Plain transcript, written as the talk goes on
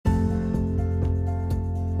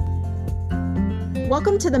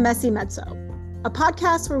Welcome to the Messy Mezzo, a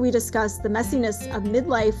podcast where we discuss the messiness of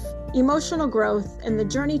midlife, emotional growth, and the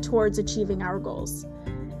journey towards achieving our goals.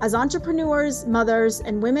 As entrepreneurs, mothers,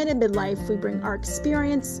 and women in midlife, we bring our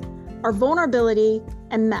experience, our vulnerability,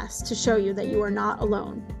 and mess to show you that you are not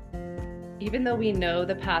alone. Even though we know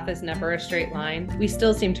the path is never a straight line, we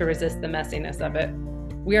still seem to resist the messiness of it.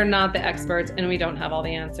 We are not the experts and we don't have all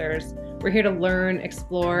the answers. We're here to learn,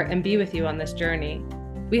 explore, and be with you on this journey.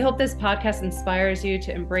 We hope this podcast inspires you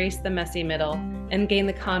to embrace the messy middle and gain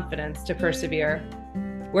the confidence to persevere.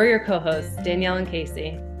 We're your co-hosts, Danielle and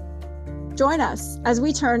Casey. Join us as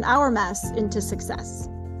we turn our mess into success.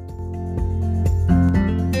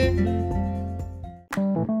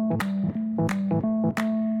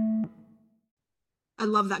 I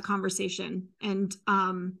love that conversation, and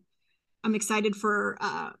I'm excited for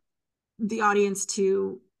the audience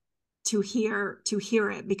to hear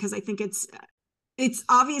it, because I think it's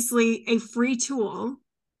obviously a free tool,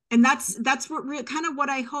 and that's kind of what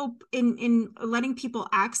I hope in letting people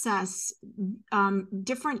access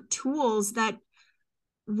different tools that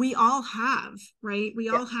we all have, right? We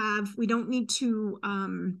all have. We don't need to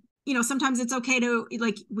sometimes it's okay to,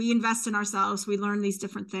 like, we invest in ourselves, we learn these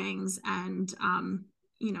different things, and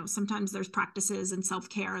sometimes there's practices and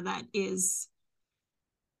self-care that is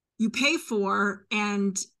you pay for,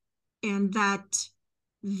 and that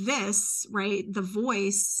this, right, the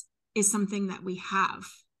voice is something that we have,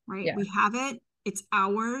 right? We have it, it's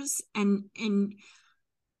ours, and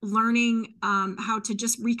learning how to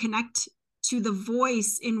just reconnect to the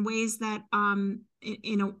voice in ways that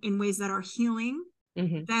in ways that are healing,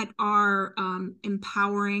 that are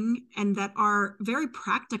empowering, and that are very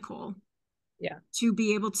practical, to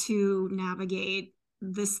be able to navigate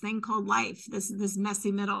this thing called life, this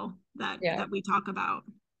messy middle that we talk about.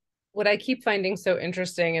 What I keep finding so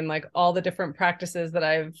interesting in like all the different practices that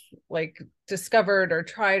I've like discovered or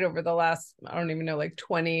tried over the last, I don't even know, like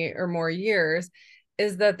 20 or more years,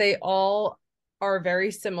 is that they all are very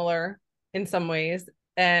similar in some ways.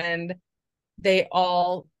 And they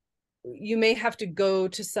all, you may have to go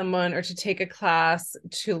to someone or to take a class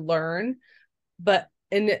to learn, but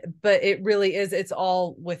it really is, it's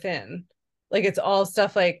all within. Like, it's all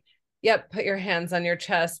stuff like, yep, put your hands on your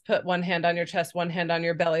chest, put one hand on your chest, one hand on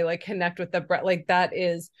your belly, like connect with the breath. Like, that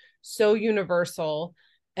is so universal.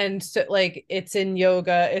 And so, like, it's in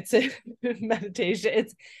yoga, it's in meditation,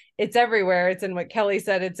 it's everywhere. It's in what Kelly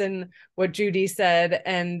said, it's in what Judy said.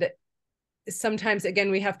 And sometimes, again,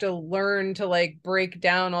 we have to learn to like break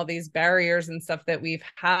down all these barriers and stuff that we've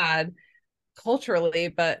had culturally,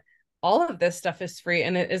 but all of this stuff is free,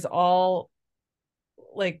 and it is all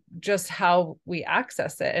like just how we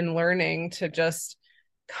access it, and learning to just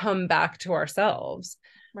come back to ourselves.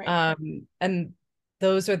 Right. And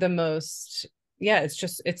those are the most,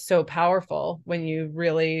 it's so powerful when you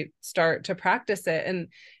really start to practice it,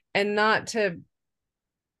 and not to,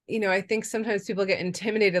 I think sometimes people get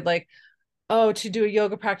intimidated, like, oh, to do a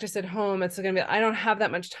yoga practice at home, it's going to be, I don't have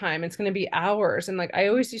that much time, it's going to be hours. And like, I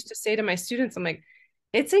always used to say to my students, I'm like,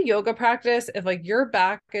 it's a yoga practice. If like your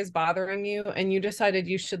back is bothering you and you decided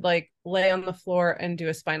you should like lay on the floor and do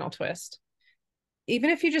a spinal twist, even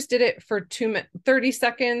if you just did it for 30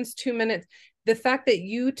 seconds, 2 minutes, the fact that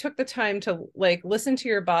you took the time to like listen to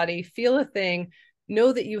your body, feel a thing,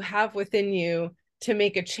 know that you have within you to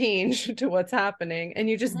make a change to what's happening, and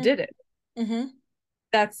you just did it.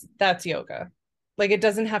 That's yoga. Like, it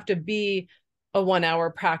doesn't have to be a 1 hour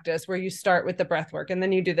practice where you start with the breath work and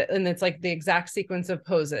then you do that, and it's like the exact sequence of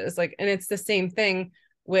poses, like, and it's the same thing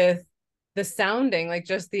with the sounding, like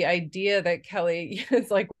just the idea that Kelly is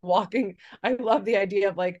like walking. I love the idea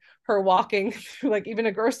of like her walking through like even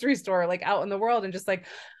a grocery store, like out in the world, and just like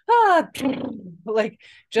like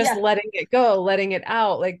just letting it go, letting it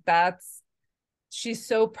out. Like, she's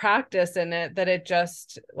so practiced in it that it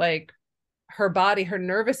just like her body, her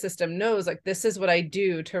nervous system knows, like, this is what I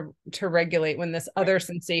do to regulate when this other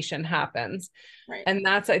sensation happens. Right. And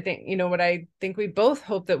that's, I think, what I think we both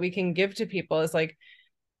hope that we can give to people is like,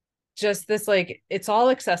 just this, like, it's all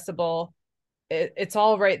accessible. It's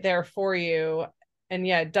all right there for you. And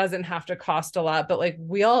it doesn't have to cost a lot, but like,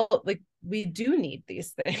 we do need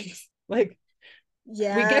these things. Like, we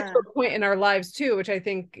get to a point in our lives too, which I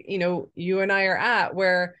think, you and I are at,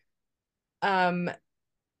 where,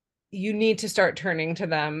 you need to start turning to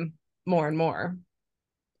them more and more.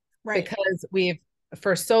 Right. Because we've,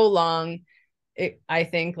 for so long, I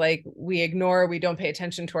think, like, we don't pay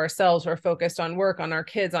attention to ourselves. We're focused on work, on our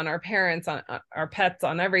kids, on our parents, on our pets,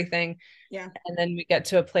 on everything. Yeah. And then we get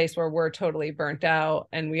to a place where we're totally burnt out,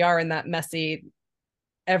 and we are in that messy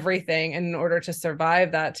everything. And in order to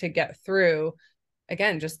survive that, to get through,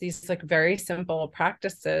 again, just these like very simple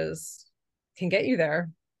practices can get you there.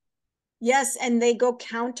 Yes, and they go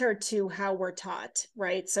counter to how we're taught,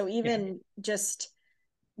 right? So Yeah. even just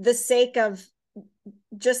the sake of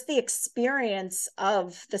just the experience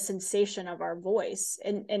of the sensation of our voice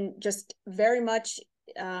and just very much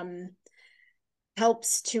um,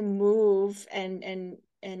 helps to move and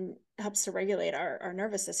helps to regulate our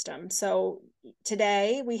nervous system. So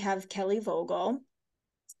today we have Kelly Vogel,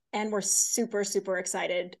 and we're super, super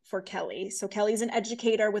excited for Kelly. So Kelly's an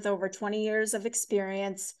educator with over 20 years of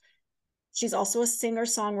experience. She's also a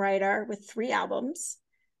singer-songwriter with 3 albums.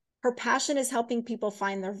 Her passion is helping people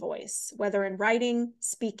find their voice, whether in writing,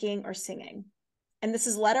 speaking, or singing. And this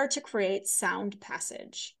has led her to create Sound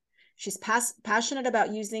Passage. She's passionate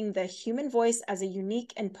about using the human voice as a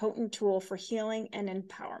unique and potent tool for healing and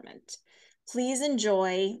empowerment. Please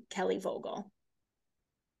enjoy Kelly Vogel.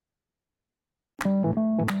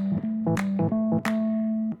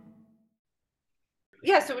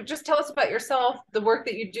 Yeah, so just tell us about yourself, the work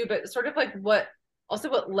that you do, but sort of like what also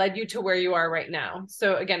what led you to where you are right now.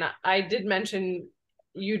 So again, I did mention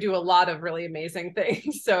you do a lot of really amazing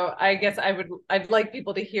things. So I guess I'd like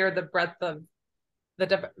people to hear the breadth of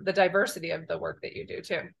the diversity of the work that you do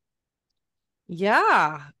too.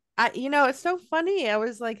 Yeah. It's so funny. I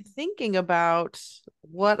was like thinking about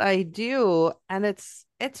what I do, and it's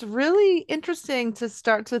really interesting to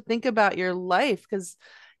start to think about your life because,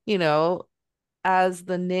 you know, as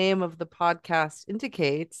the name of the podcast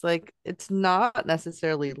indicates, like it's not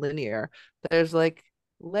necessarily linear. There's like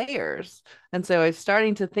layers. And so I was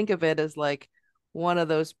starting to think of it as like one of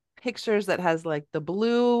those pictures that has like the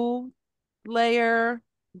blue layer.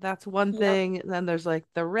 That's one Yep. thing. And then there's like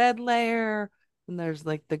the red layer, and there's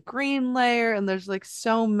like the green layer, and there's like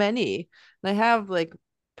so many. And I have like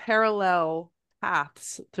parallel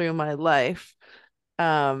paths through my life.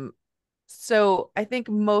 Um, so I think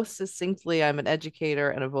most succinctly, I'm an educator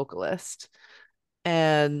and a vocalist.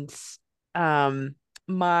 And um,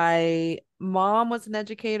 my mom was an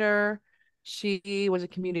educator. She was a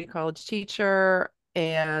community college teacher,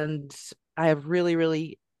 and I have really,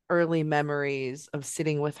 really early memories of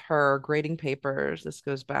sitting with her grading papers. This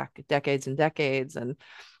goes back decades and decades, and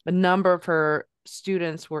a number of her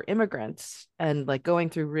students were immigrants and like going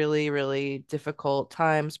through really, really difficult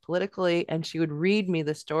times politically. And she would read me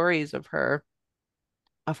the stories of her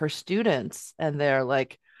students and their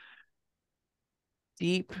like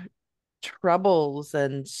deep troubles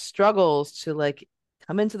and struggles to like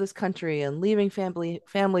come into this country and leaving family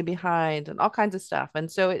behind and all kinds of stuff.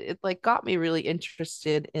 And so it like got me really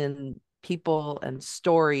interested in people and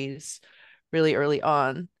stories really early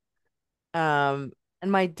on. um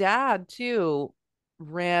and my dad too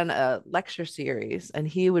ran a lecture series, and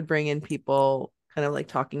he would bring in people, kind of like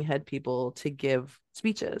talking head people, to give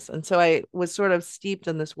speeches. And so I was sort of steeped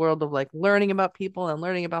in this world of like learning about people and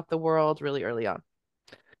learning about the world really early on.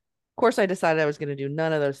 Of course, I decided I was going to do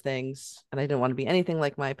none of those things, and I didn't want to be anything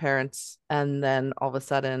like my parents. And then all of a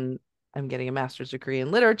sudden, I'm getting a master's degree in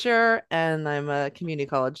literature, and I'm a community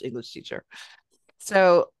college English teacher.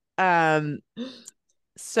 So,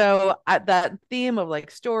 that theme of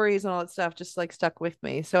like stories and all that stuff just like stuck with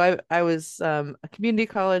me. So I was a community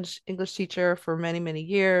college English teacher for many, many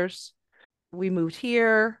years. We moved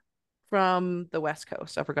here from the West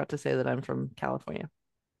Coast. I forgot to say that I'm from California.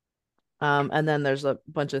 And then there's a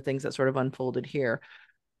bunch of things that sort of unfolded here.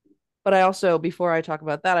 But I also, before I talk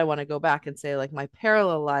about that, I want to go back and say like my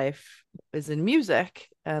parallel life is in music,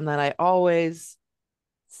 and then I always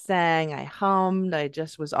sang, I hummed, I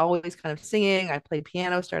just was always kind of singing. I played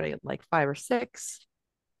piano starting at like 5 or 6.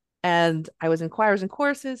 And I was in choirs and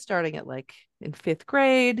choruses starting at like in 5th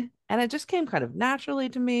grade. And it just came kind of naturally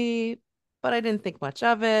to me, but I didn't think much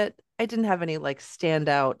of it. I didn't have any like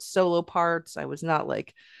standout solo parts. I was not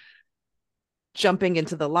like jumping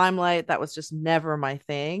into the limelight. That was just never my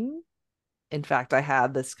thing. In fact, I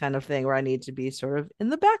had this kind of thing where I need to be sort of in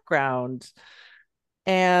the background.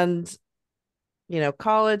 And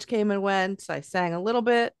college came and went. I sang a little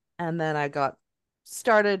bit, and then I got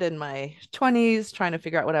started in my 20s trying to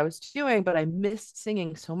figure out what I was doing, but I missed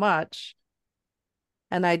singing so much.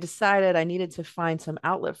 And I decided I needed to find some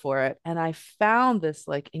outlet for it. And I found this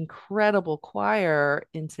like incredible choir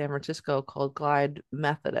in San Francisco called Glide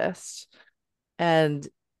Methodist. And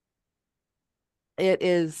it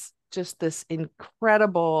is just this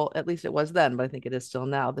incredible, at least it was then, but I think it is still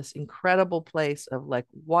now, this incredible place of like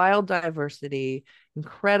wild diversity,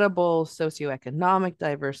 incredible socioeconomic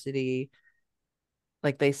diversity.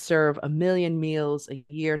 Like they serve 1 million meals a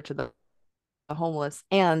year to the homeless,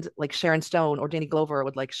 and like Sharon Stone or Danny Glover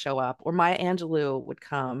would like show up, or Maya Angelou would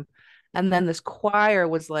come. And then this choir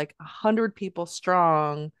was like 100 people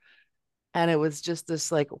strong. And it was just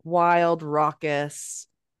this like wild, raucous,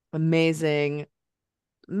 amazing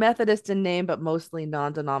Methodist in name, but mostly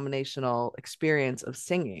non-denominational experience of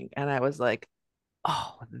singing. And I was like,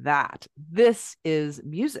 oh, this is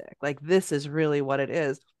music. Like, this is really what it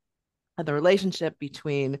is. And the relationship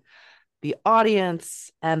between the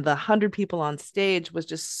audience and the 100 people on stage was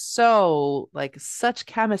just so like such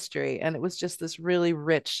chemistry. And it was just this really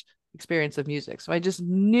rich experience of music. So I just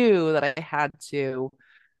knew that I had to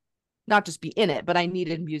not just be in it, but I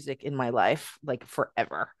needed music in my life like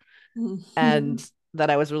forever. And that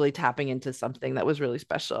I was really tapping into something that was really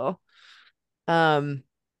special. And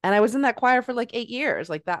I was in that choir for like 8 years.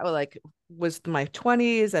 Like that was my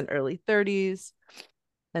 20s and early 30s.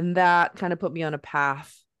 And that kind of put me on a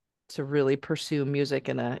path to really pursue music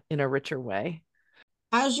in a richer way.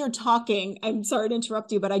 As you're talking, I'm sorry to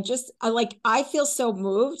interrupt you, but I feel so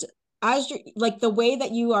moved as you're like the way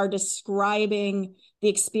that you are describing the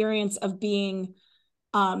experience of being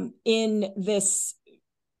in this,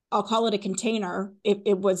 I'll call it a container.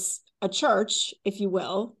 It was a church, if you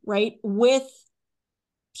will, right? With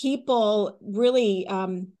people really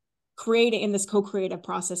creating in this co-creative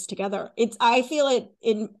process together. I feel it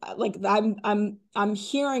in like I'm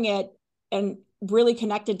hearing it and really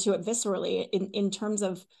connected to it viscerally in terms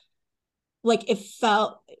of like it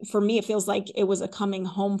felt for me, it feels like it was a coming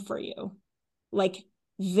home for you. Like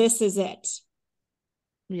this is it.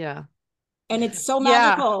 Yeah. And it's so Yeah.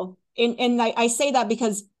 magical. And I say that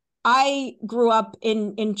because I grew up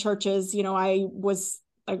in churches. You know, I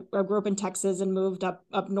grew up in Texas and moved up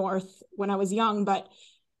north when I was young, but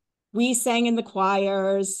we sang in the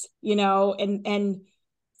choirs, you know, and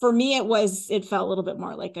for me it felt a little bit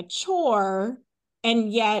more like a chore,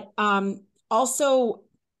 and yet also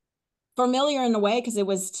familiar in a way because it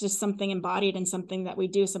was just something embodied and something that we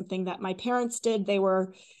do, something that my parents did. They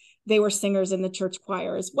were singers in the church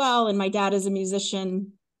choir as well, and my dad is a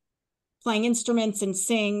musician playing instruments and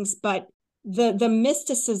sings, but the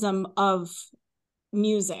mysticism of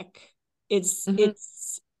music Mhm.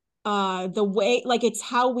 it's the way, like it's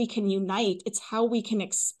how we can unite, it's how we can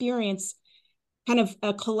experience kind of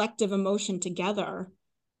a collective emotion together.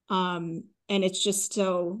 And it's just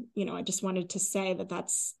so, you know, I just wanted to say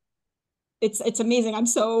that it's amazing. I'm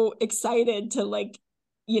so excited to like,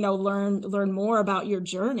 you know, learn more about your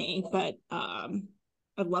journey, but I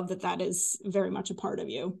love that is very much a part of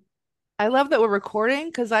you. I love that we're recording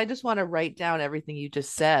because I just want to write down everything you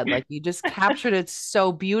just said. Like you just captured it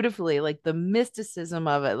so beautifully, like the mysticism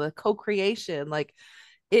of it, the co-creation. Like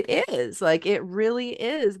it really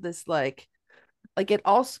is this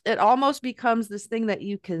it almost becomes this thing that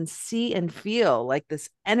you can see and feel, like this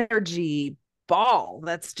energy ball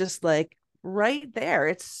that's just like right there.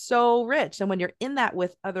 It's so rich. And when you're in that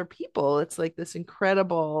with other people, it's like this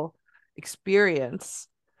incredible experience.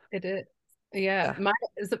 It is. Yeah. Yeah.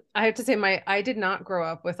 I have to say I did not grow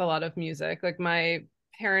up with a lot of music. Like my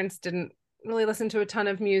parents didn't really listen to a ton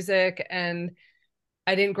of music, and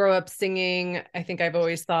I didn't grow up singing. I think I've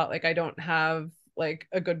always thought like I don't have like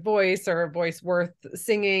a good voice or a voice worth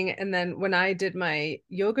singing. And then when I did my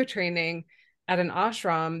yoga training at an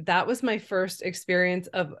ashram, that was my first experience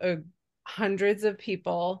of hundreds of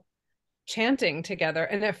people chanting together.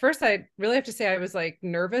 And at first, I really have to say I was like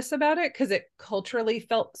nervous about it because it culturally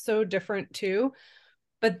felt so different too.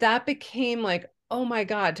 But that became like, oh my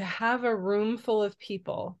God, to have a room full of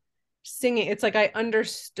people singing, it's like I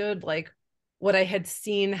understood like what I had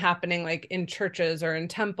seen happening like in churches or in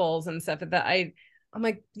temples and stuff I'm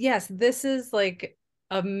like, yes, this is like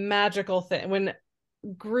a magical thing when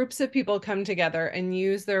groups of people come together and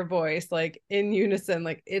use their voice like in unison.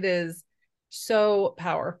 Like it is so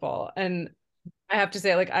powerful. And I have to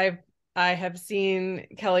say, like I have seen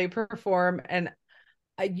Kelly perform, and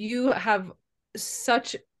you have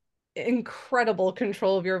such incredible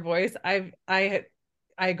control of your voice. I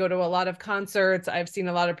go to a lot of concerts. I've seen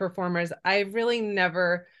a lot of performers. I've really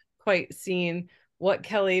never quite seen what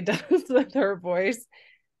Kelly does with her voice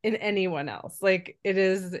in anyone else. Like it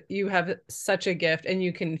is, you have such a gift, and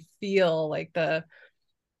you can feel like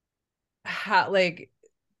like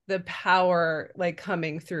the power like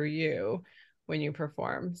coming through you when you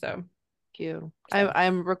perform. So Thank you.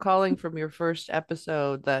 I'm recalling from your first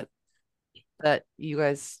episode that you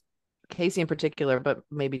guys, Casey in particular, but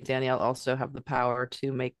maybe Danielle also have the power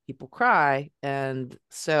to make people cry. And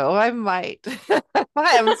so I might.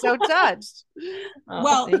 I am so touched.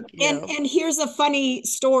 Well, Thank and you. here's a funny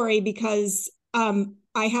story because I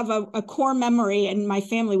have a core memory in my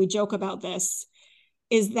family. We joke about this.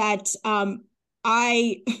 Is that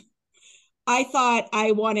I I thought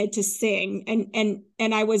I wanted to sing,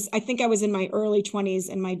 and I think I was in my early 20s,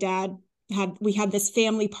 and my dad we had this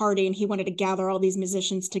family party, and he wanted to gather all these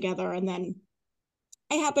musicians together, and then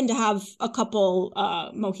I happened to have a couple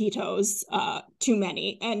mojitos, too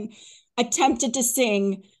many, and attempted to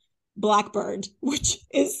sing Blackbird, which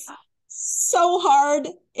is so hard.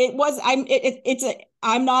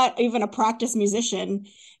 I'm not even a practiced musician.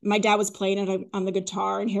 My dad was playing it on the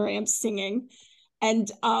guitar, and here I am singing.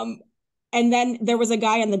 And then there was a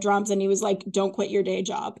guy on the drums, and he was like, "Don't quit your day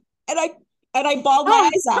job." And I bawled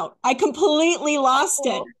my eyes out. I completely lost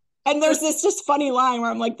it. And there's this just funny line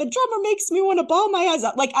where I'm like, the drummer makes me want to bawl my eyes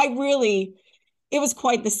out. Like, it was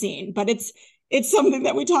quite the scene, but it's something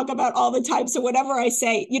that we talk about all the time. So whenever I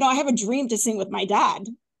say, I have a dream to sing with my dad,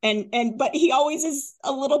 but he always is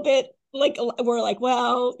a little bit like, we're like,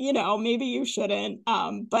 well, maybe you shouldn't.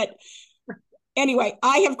 But anyway,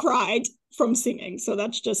 I have cried from singing. So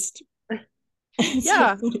that's just,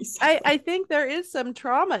 yeah, I think there is some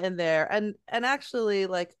trauma in there, and actually,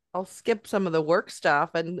 like, I'll skip some of the work stuff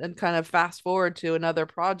and kind of fast forward to another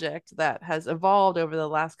project that has evolved over the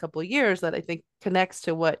last couple of years that I think connects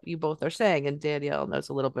to what you both are saying. And Danielle knows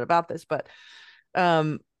a little bit about this, but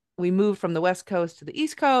we moved from the West Coast to the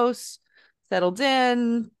East Coast, settled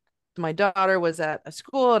in. My daughter was at a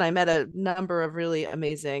school, and I met a number of really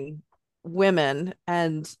amazing women,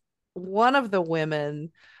 and one of the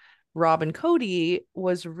women, Robin Cody,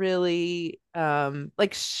 was really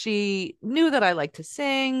like, she knew that I liked to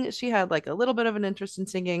sing. She had like a little bit of an interest in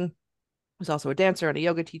singing. Was also a dancer and a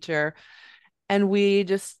yoga teacher. And we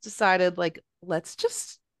just decided, like, let's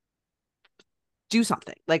just do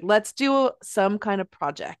something. Like, let's do some kind of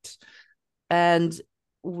project. And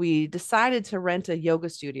we decided to rent a yoga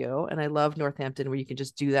studio. And I love Northampton, where you can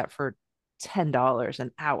just do that for $10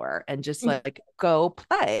 an hour and just like go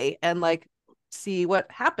play and like see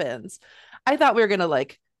what happens. I thought we were going to,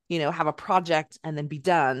 like, have a project and then be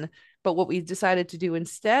done. But what we decided to do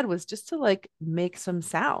instead was just to like make some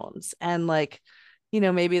sounds, and like,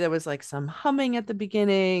 maybe there was like some humming at the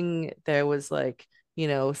beginning. There was like,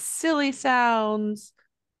 silly sounds.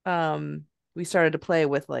 We started to play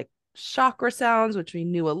with like chakra sounds, which we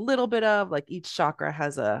knew a little bit of. Like, each chakra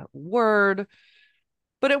has a word,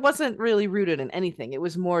 but it wasn't really rooted in anything. It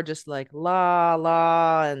was more just like la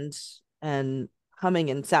la and humming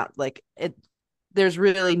and sound. Like, it, there's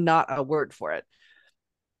really not a word for it.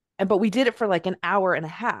 But we did it for like an hour and a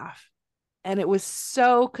half, and it was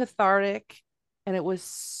so cathartic, and it was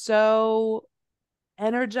so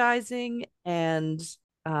energizing, and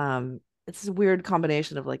it's a weird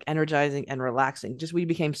combination of like energizing and relaxing. Just, we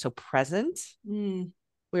became so present. We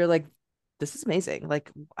were like, this is amazing.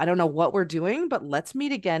 Like, I don't know what we're doing, but let's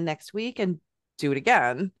meet again next week and do it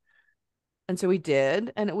again. And so we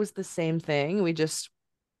did, and it was the same thing. We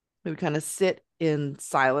would kind of sit in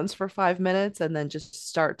silence for 5 minutes and then just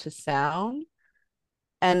start to sound.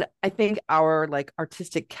 And I think our like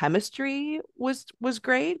artistic chemistry was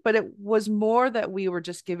great, but it was more that we were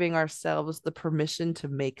just giving ourselves the permission to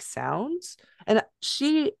make sounds. And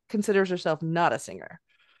she considers herself not a singer.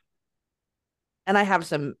 And I have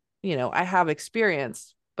some, I have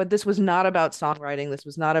experience, but this was not about songwriting. This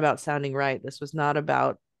was not about sounding right. This was not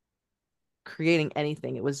about creating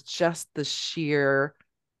anything. It was just the sheer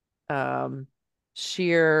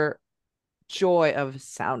joy of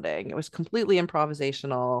sounding. It was completely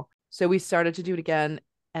improvisational. So we started to do it again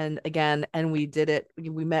and again, and we did it.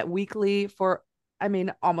 We met weekly for, I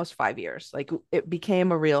mean, almost 5 years. Like, it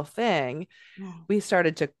became a real thing. Wow. We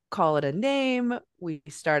started to call it a name. We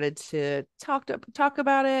started to talk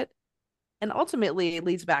about it. And ultimately, it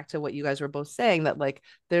leads back to what you guys were both saying, that like,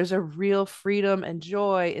 there's a real freedom and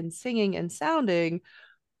joy in singing and sounding,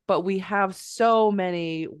 but we have so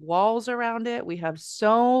many walls around it. We have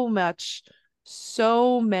so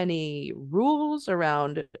many rules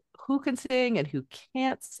around who can sing and who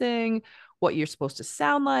can't sing, what you're supposed to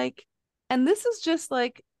sound like. And this is just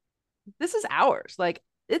like, this is ours. Like,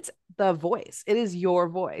 it's the voice. It is your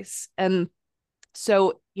voice. And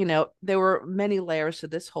so, there were many layers to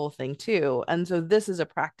this whole thing too. And so this is a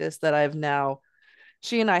practice that I've now,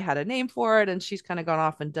 she and I had a name for it, and she's kind of gone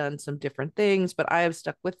off and done some different things, but I have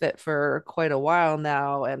stuck with it for quite a while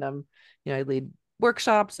now. And I lead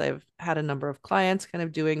workshops. I've had a number of clients kind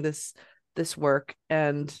of doing this work,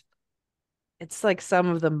 and it's like some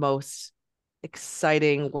of the most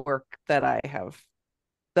exciting work that I've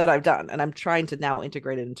done. And I'm trying to now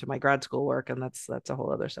integrate it into my grad school work, and that's a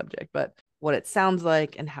whole other subject. But what it sounds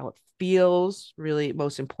like and how it feels, really,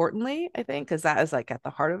 most importantly, I think, because that is like at the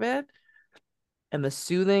heart of it, and the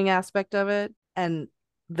soothing aspect of it, and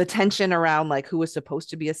the tension around like who is supposed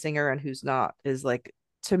to be a singer and who's not, is like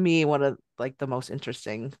to me one of like the most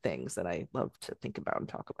interesting things that I love to think about and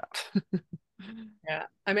talk about. Yeah.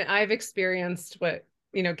 I mean, I've experienced what,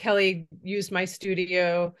 Kelly used my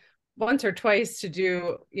studio once or twice to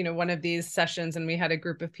do, one of these sessions, and we had a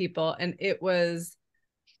group of people, and it was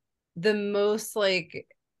the most like,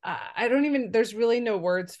 I don't even, there's really no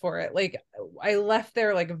words for it. Like I left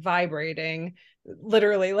there like vibrating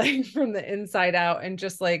literally like from the inside out, and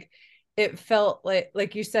just like it felt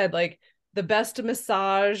like you said, like the best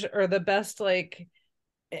massage or the best like,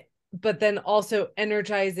 but then also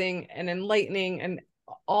energizing and enlightening and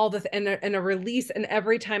all the and a release. And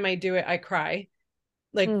every time I do it, I cry.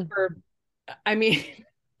 Like for, I mean,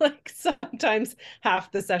 like sometimes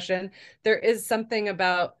half the session. There is something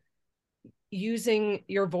about using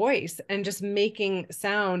your voice and just making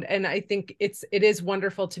sound. And I think it is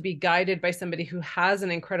wonderful to be guided by somebody who has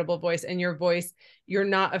an incredible voice, and your voice, you're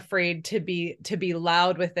not afraid to be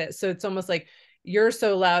loud with it. So it's almost like you're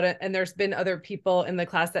so loud, and there's been other people in the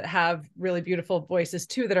class that have really beautiful voices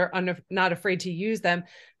too, that are not afraid to use them,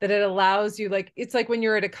 that it allows you, like, it's like when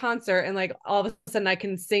you're at a concert and like all of a sudden I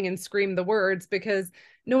can sing and scream the words because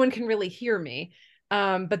no one can really hear me.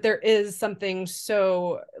 But there is something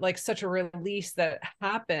so like such a release that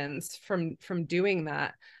happens from doing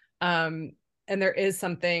that. And there is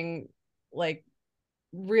something like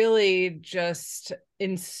really just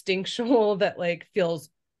instinctual that like feels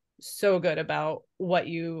so good about what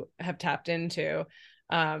you have tapped into.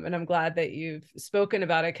 And I'm glad that you've spoken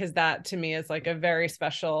about it, because that to me is like a very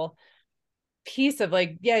special piece of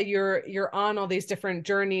like, yeah, you're on all these different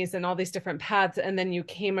journeys and all these different paths, and then you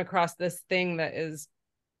came across this thing that is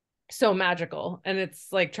so magical, and it's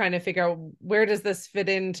like trying to figure out, where does this fit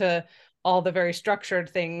into all the very structured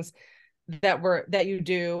things that you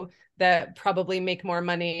do that probably make more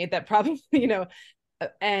money, that probably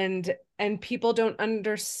and people don't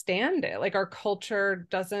understand it. Like our culture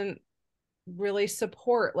doesn't really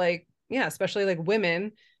support, like, yeah, especially like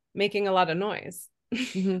women making a lot of noise.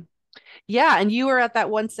 Mm-hmm. Yeah, and you were at that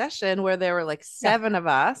one session where there were like Yeah. 7 of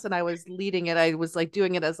us, and I was leading it. I was like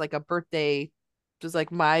doing it as like a birthday, it was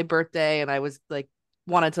like my birthday, and I was like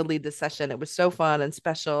wanted to lead the session. It was so fun and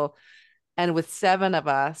special. And with 7 of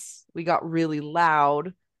us, we got really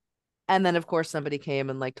loud. And then of course somebody came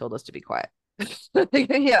and like told us to be quiet.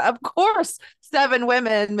 Yeah, of course, 7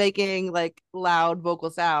 women making like loud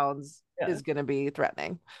vocal sounds Yeah. is gonna be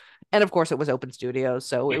threatening. And of course, it was open studio,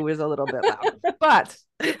 so it was a little bit loud, but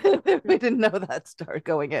we didn't know that start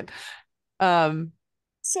going in. Um,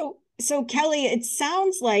 So Kelly, it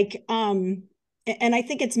sounds like, and I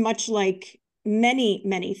think it's much like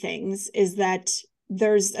many things, is that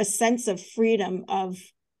there's a sense of freedom of,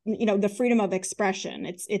 the freedom of expression.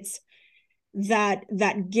 It's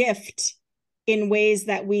that gift in ways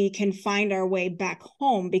that we can find our way back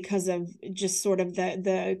home because of just sort of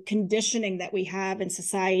the conditioning that we have in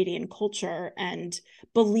society and culture and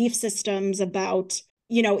belief systems about,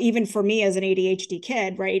 even for me as an ADHD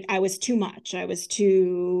kid, right? I was too much. I was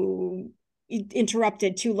too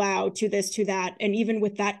interrupted, too loud, too this, too that. And even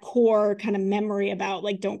with that core kind of memory about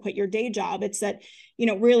like, don't quit your day job, it's that,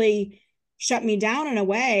 really shut me down in a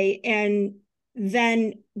way. And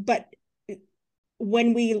then, but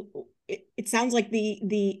when it sounds like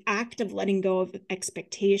the act of letting go of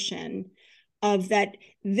expectation of that,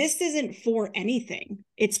 this isn't for anything.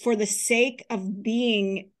 It's for the sake of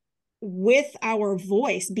being with our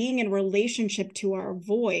voice, being in relationship to our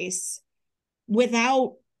voice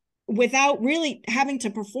without really having to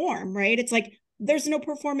perform, right? It's like there's no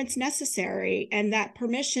performance necessary, and that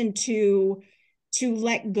permission to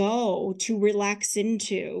let go, to relax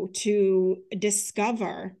into, to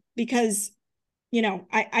discover. Because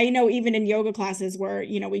I know even in yoga classes where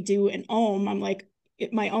we do an om, I'm like,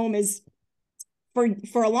 my om is,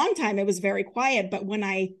 for a long time it was very quiet, but when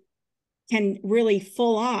I can really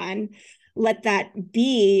full on let that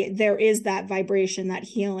be, there is that vibration, that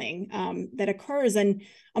healing that occurs. And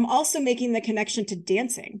I'm also making the connection to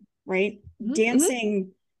dancing, right? mm-hmm.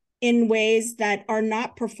 Dancing in ways that are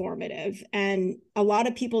not performative. And a lot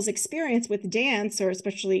of people's experience with dance, or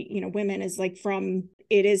especially, women, is like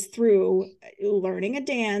it is through learning a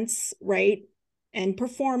dance, right? And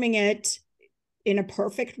performing it in a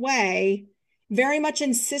perfect way, very much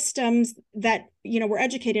in systems that, we're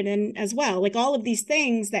educated in as well. Like all of these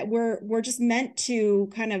things that we're just meant to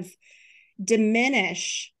kind of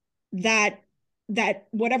diminish that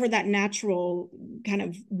whatever that natural kind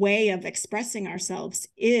of way of expressing ourselves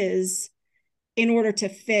is, in order to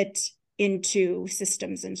fit into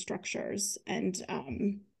systems and structures. And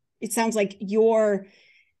it sounds like you're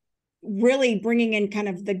really bringing in kind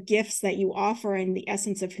of the gifts that you offer, and the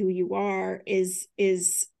essence of who you are is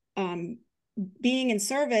being in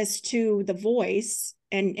service to the voice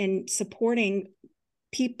and supporting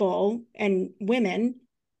people and women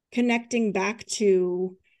connecting back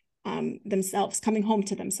to themselves, coming home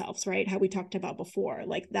to themselves, right? How we talked about before,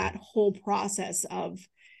 like that whole process of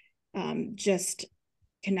just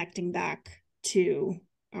connecting back to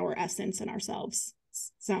our essence and ourselves.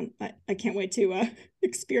 I can't wait to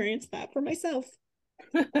experience that for myself.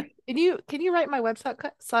 Can you write my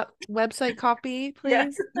website copy, Yeah.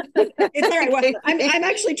 please? It's all right. Well, I'm actually I'm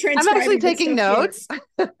actually transcribing taking notes.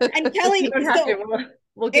 And Kelly, You don't have so to.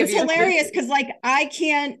 We'll give it's you hilarious because like I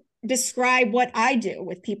can't describe what I do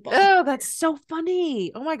with people Oh, that's so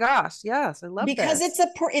funny. Oh my gosh. Yes, I love because this.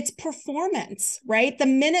 it's performance, right? The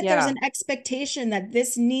minute there's Yeah. an expectation that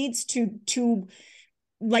this needs to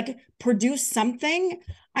like produce something,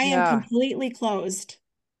 I am Yeah. completely closed.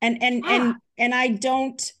 And and Yeah. and and I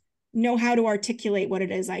don't know how to articulate what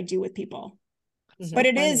it is I do with people. So But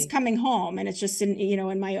it is funny. coming home and it's just in,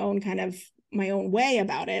 in my own kind of my own way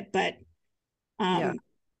about it, but Yeah. um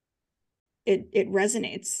it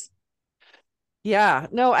resonates. Yeah,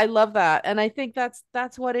 no, I love that. And I think that's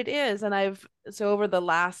what it is. And so over the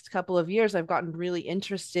last couple of years, I've gotten really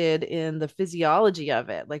interested in the physiology of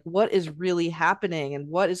it, like what is really happening and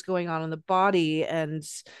what is going on in the body. And,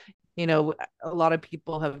 a lot of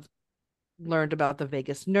people have learned about the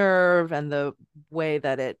vagus nerve and the way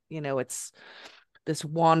that it's this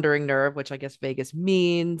wandering nerve, which I guess vagus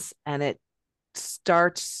means, and it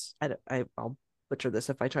starts I'll butcher this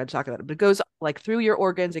if I try to talk about it, but it goes like through your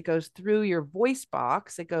organs, it goes through your voice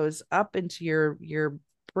box, it goes up into your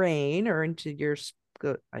brain or into your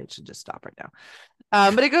I should just stop right now.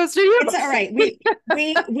 But it goes through your It's all right. We have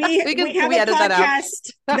we a edit that out.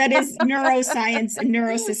 podcast that is neuroscience and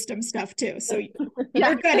neurosystem stuff too. So Yeah.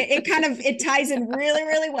 you're good. It kind of it ties in really,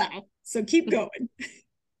 really well. So keep going.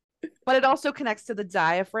 But it also connects to the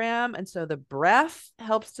diaphragm, and so the breath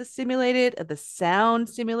helps to stimulate it, and the sound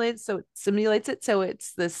simulates it, so it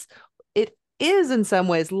is in some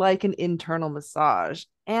ways like an internal massage.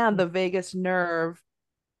 And the vagus nerve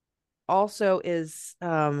also is,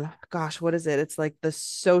 gosh, what is it? It's like the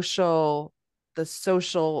social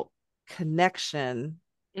connection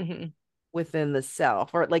Mhm. within the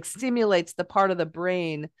self, or it like stimulates the part of the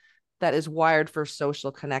brain that is wired for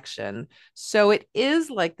social connection. So it is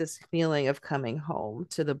like this feeling of coming home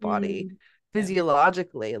to the body Yeah.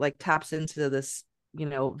 physiologically, like taps into this,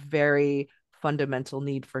 very fundamental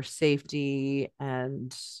need for safety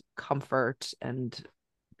and comfort. And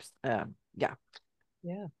yeah.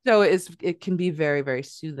 Yeah. So it can be very, very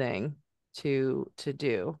soothing to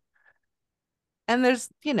do. And there's,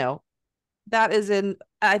 that is in,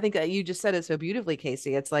 I think that you just said it so beautifully,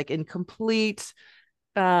 Casey. It's like in complete,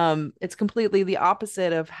 it's completely the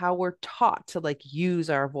opposite of how we're taught to like use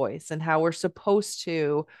our voice and how we're supposed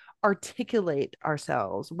to articulate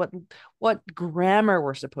ourselves, what grammar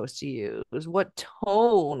we're supposed to use, what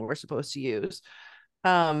tone we're supposed to use.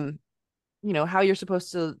 um how you're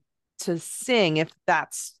supposed to sing,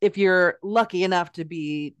 if you're lucky enough to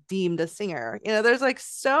be deemed a singer. There's like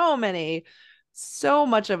so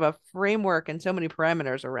much of a framework and so many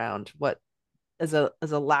parameters around what is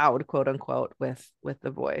allowed, quote unquote, with the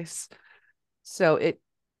voice. So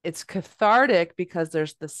it's cathartic because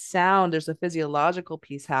there's the sound, there's a physiological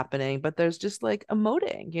piece happening, but there's just like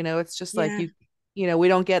emoting. It's just like Yeah. we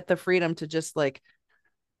don't get the freedom to just like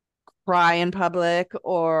cry in public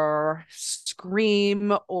or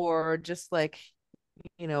scream or just like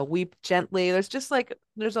weep gently.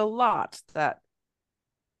 There's a lot that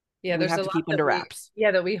Yeah, we there's have a to lot keep under wraps.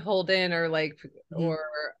 that we hold in, or like, Mm-hmm. or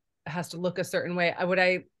has to look a certain way.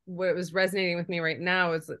 What was resonating with me right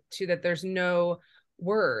now is too that there's no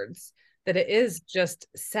words, that it is just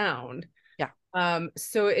sound. Yeah.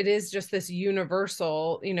 So it is just this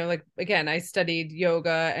universal, like, again, I studied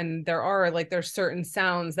yoga, and there's certain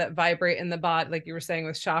sounds that vibrate in the body, like you were saying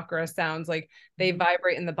with chakra sounds, like they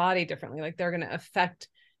vibrate in the body differently, like they're going to affect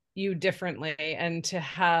you differently. And to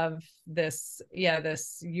have this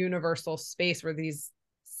universal space where these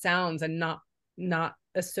sounds, and not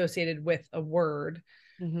associated with a word,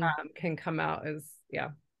 Mm-hmm. can come out as,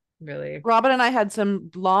 really. Robin and I had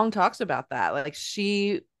some long talks about that. Like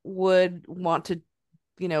she would want to,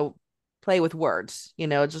 play with words,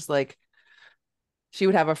 just like she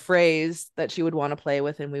would have a phrase that she would want to play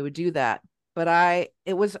with and we would do that. But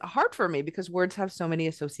it was hard for me because words have so many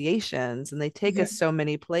associations and they take us so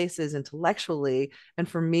many places intellectually. And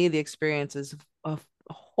for me, the experience is a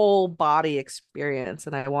whole body experience.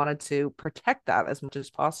 And I wanted to protect that as much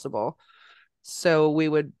as possible. So we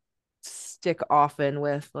would stick often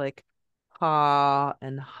with like ha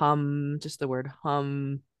and hum, just the word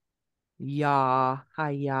hum, ya,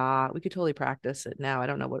 hiya. We could totally practice it now. I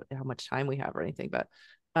don't know how much time we have or anything, but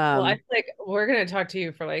Well, I um feel like we're gonna talk to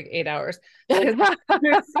you for like 8 hours because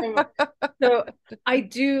there's so much. So I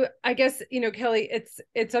guess, Kelly,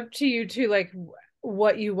 it's up to you to like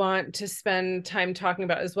what you want to spend time talking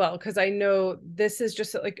about as well. Because I know this is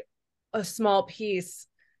just like a small piece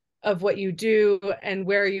of what you do and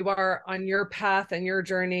where you are on your path and your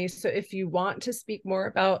journey. So if you want to speak more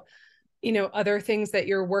about, other things that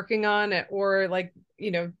you're working on, or like,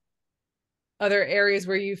 other areas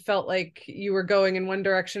where you felt like you were going in one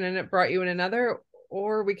direction and it brought you in another,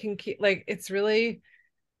 or we can keep, like, it's really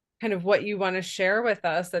kind of what you want to share with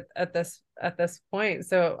us at this point.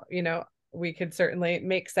 So, we could certainly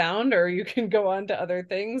make sound, or you can go on to other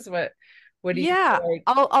things. What do you yeah, feel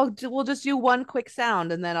like? we'll just do one quick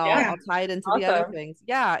sound and then I'll Yeah, I'll tie it into the other awesome. things.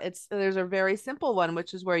 Yeah, there's a very simple one,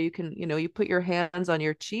 which is where you can, you put your hands on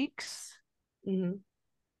your cheeks Mm-hmm.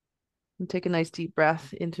 and take a nice deep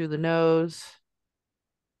breath in through the nose.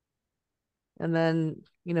 And then,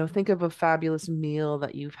 think of a fabulous meal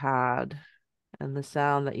that you've had. And the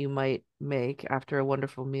sound that you might make after a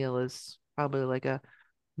wonderful meal is probably like a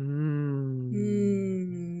mmm.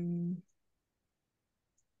 Mm.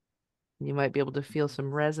 You might be able to feel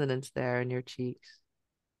some resonance there in your cheeks.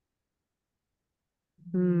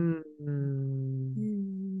 Mm. Mm.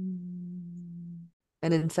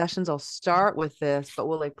 And in sessions, I'll start with this, but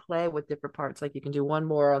we'll like play with different parts. Like you can do one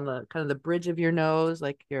more on the kind of the bridge of your nose,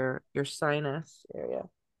 like your sinus area.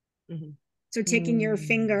 Mm-hmm. So taking your Mm.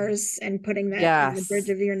 fingers and putting that on the bridge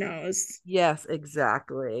Yes. of your nose. Yes,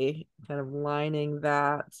 exactly. Kind of lining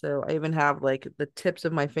that. So I even have like the tips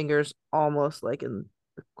of my fingers almost like in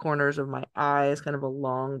the corners of my eyes, kind of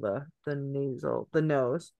along the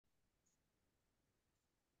nose.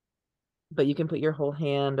 But you can put your whole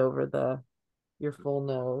hand over your full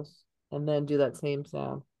nose and then do that same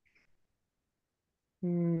sound.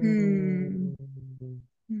 Hmm. Mm.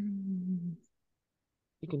 Hmm.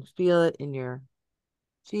 You can feel it in your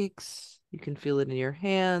cheeks. You can feel it in your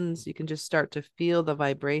hands. You can just start to feel the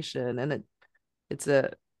vibration. And it's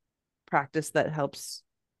a practice that helps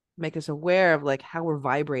make us aware of like how we're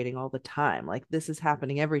vibrating all the time. Like this is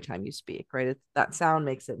happening every time you speak, right? That sound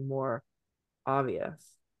makes it more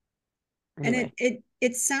obvious. And Anyway.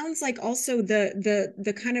 it sounds like also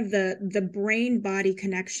the kind of the brain body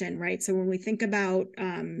connection, right? So when we think about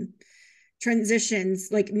transitions,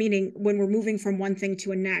 like meaning when we're moving from one thing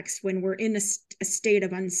to a next, when we're in a state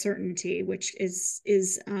of uncertainty, which is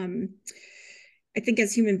I think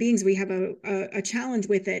as human beings we have a challenge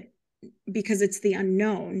with it because it's the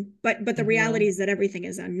unknown. But the reality Mm-hmm. is that everything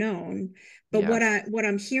is unknown. But Yes. what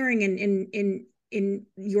I'm hearing in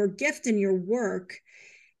your gift and your work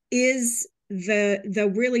is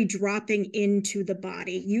the really dropping into the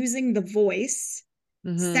body, using the voice,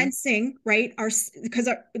 Mm-hmm. sensing, right? Because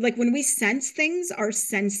like when we sense things, our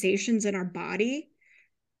sensations in our body,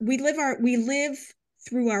 we live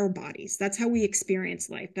through our bodies. That's how we experience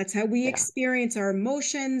life. That's how we Yeah. experience our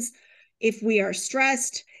emotions. If we are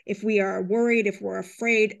stressed, if we are worried, if we're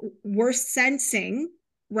afraid, we're sensing,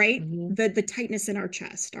 right? Mm-hmm. The tightness in our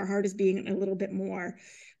chest. Our heart is beating a little bit more.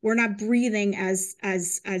 We're not breathing as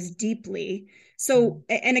deeply. Mm-hmm. So,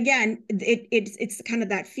 and again, it's kind of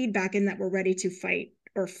that feedback in that we're ready to fight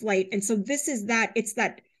or flight. And so this is that, it's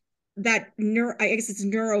that I guess it's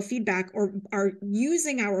neurofeedback, or are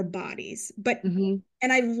using our bodies. But Mm-hmm.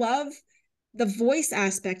 and I love the voice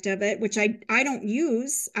aspect of it, which I don't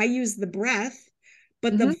use. I use the breath,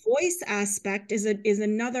 but the Mm-hmm. voice aspect is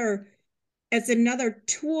another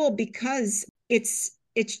tool, because it's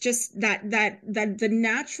just that the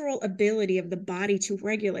natural ability of the body to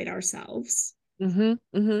regulate ourselves. Mm-hmm.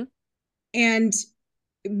 Mm-hmm. And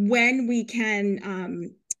when we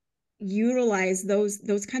can utilize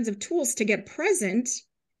those kinds of tools to get present,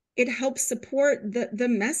 it helps support the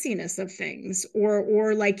messiness of things,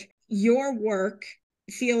 or like your work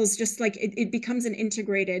feels just like it becomes an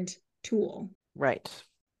integrated tool, Right.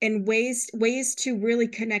 and ways to really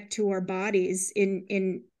connect to our bodies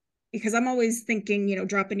in because I'm always thinking,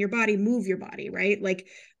 drop in your body, move your body, right? Like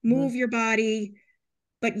Mm-hmm. move your body,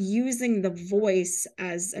 but using the voice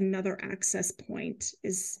as another access point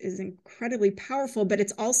is incredibly powerful. But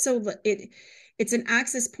it's also it's an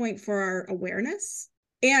access point for our awareness,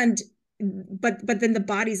 and but then the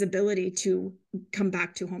body's ability to come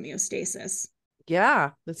back to homeostasis.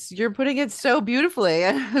 Yeah, you're putting it so beautifully.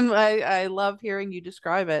 I love hearing you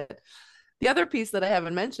describe it. The other piece that I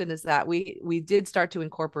haven't mentioned is that we did start to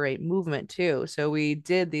incorporate movement too. So we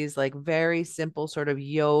did these like very simple sort of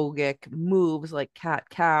yogic moves like cat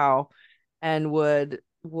cow, and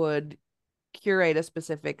would curate a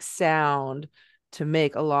specific sound to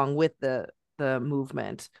make along with the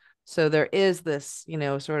movement. So there is this,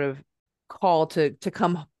 sort of call to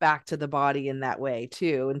come back to the body in that way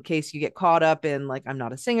too, in case you get caught up in like, I'm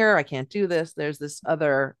not a singer, I can't do this. There's this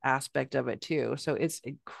other aspect of it too. So it's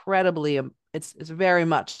incredibly, it's very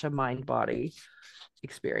much a mind body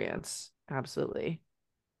experience. Absolutely.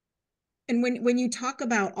 And when you talk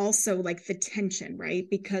about also like the tension, right?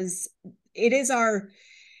 Because it is our,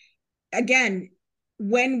 again,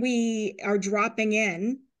 when we are dropping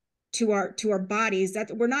in to our bodies,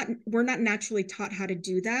 that we're not naturally taught how to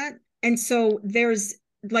do that. And so there's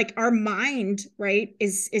like our mind, right,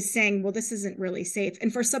 is saying, well, this isn't really safe.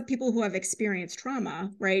 And for some people who have experienced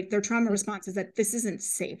trauma, right, their trauma response is that this isn't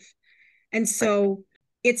safe. And so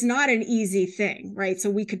it's not an easy thing, right? So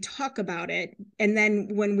we could talk about it. And then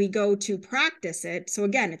when we go to practice it, so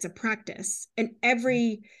again, it's a practice. And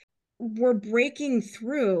we're breaking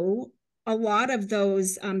through a lot of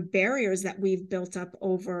those barriers that we've built up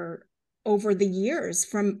over the years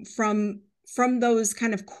from those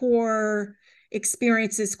kind of core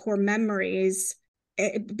experiences, core memories,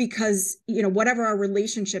 because whatever our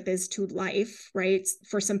relationship is to life, right?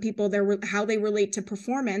 For some people, how they relate to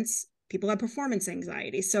performance. People have performance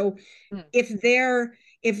anxiety. So if they're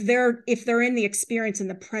in the experience in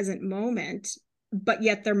the present moment, but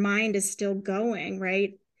yet their mind is still going,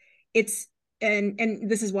 right? It's and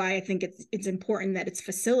this is why I think it's important that it's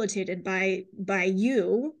facilitated by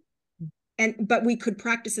you. But we could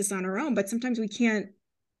practice this on our own, but sometimes we can't.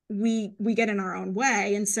 We get in our own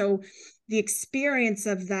way. And so the experience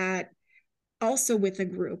of that also with a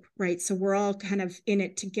group, right? So we're all kind of in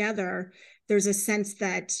it together. There's a sense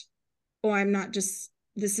that, oh, I'm not just,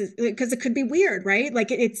 this is, because it could be weird, right?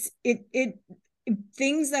 Like it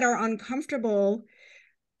things that are uncomfortable.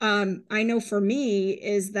 I know for me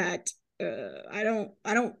is that I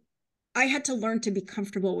had to learn to be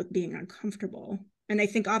comfortable with being uncomfortable. And I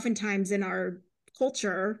think oftentimes in our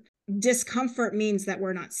culture, discomfort means that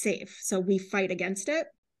we're not safe. So we fight against it.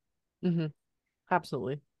 Mm-hmm.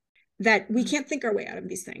 Absolutely. That we can't think our way out of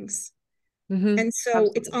these things. Mm-hmm. And so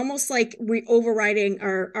Absolutely. it's almost like we overriding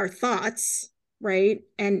our thoughts, right?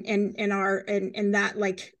 And that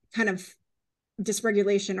like kind of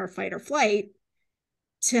dysregulation or fight or flight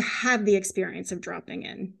to have the experience of dropping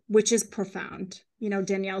in, which is profound.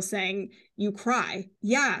 Danielle saying you cry.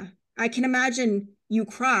 Yeah, I can imagine you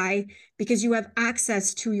cry because you have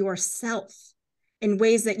access to yourself in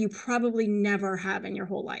ways that you probably never have in your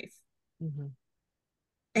whole life. Mm-hmm.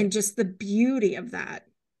 And just the beauty of that.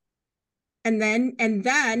 And then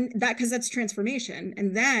that, because that's transformation.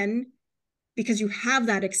 And then because you have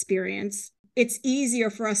that experience, it's easier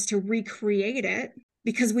for us to recreate it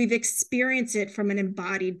because we've experienced it from an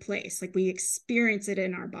embodied place. Like we experience it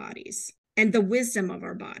in our bodies and the wisdom of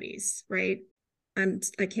our bodies, right?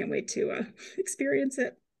 I can't wait to experience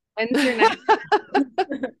it. When's your next?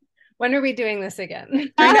 When are we doing this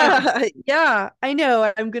again? I know. Yeah, I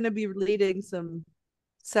know. I'm going to be leading some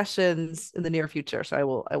sessions in the near future,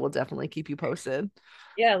 so I will definitely keep you posted.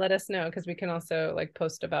 Yeah, let us know because we can also like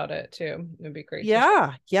post about it too. It'd be great.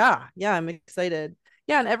 Yeah. I'm excited.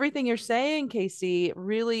 Yeah, and everything you're saying, Casey,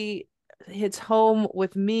 really hits home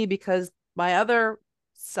with me because my other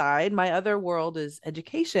side, my other world is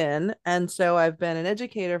education. And so I've been an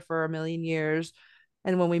educator for a million years.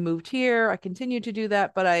 And when we moved here, I continued to do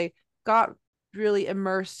that, but I got really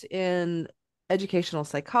immersed in educational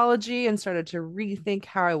psychology and started to rethink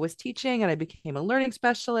how I was teaching. And I became a learning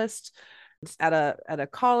specialist at a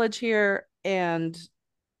college here and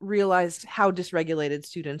realized how dysregulated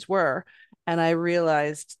students were. And I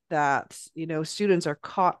realized that, students are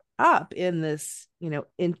caught up in this,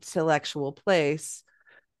 intellectual place.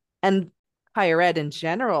 And higher ed in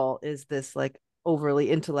general is this like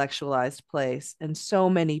overly intellectualized place. And so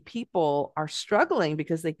many people are struggling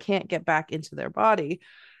because they can't get back into their body.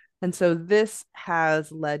 And so this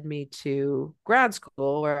has led me to grad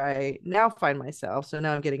school where I now find myself. So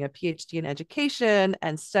now I'm getting a PhD in education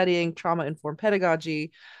and studying trauma informed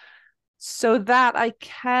pedagogy so that I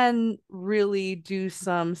can really do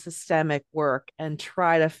some systemic work and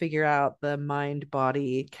try to figure out the mind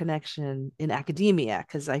body connection in academia,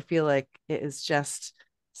 because I feel like it is just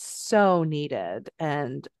so needed.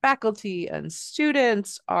 And faculty and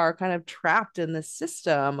students are kind of trapped in this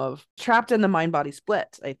system of trapped in the mind body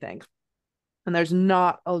split, I think. And there's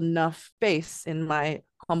not enough space, in my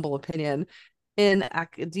humble opinion, in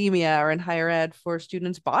academia or in higher ed for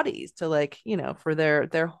students' bodies to like, for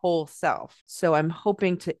their whole self. So I'm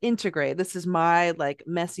hoping to integrate. This is my like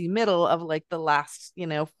messy middle of like the last,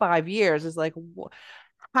 5 years is like,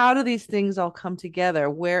 how do these things all come together?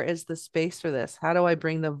 Where is the space for this? How do I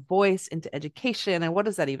bring the voice into education? And what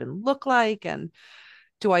does that even look like? And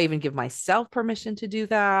do I even give myself permission to do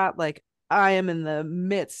that? Like, I am in the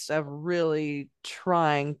midst of really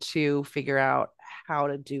trying to figure out how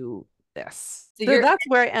to do this. So So you're that's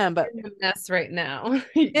where I am, but in the mess right now.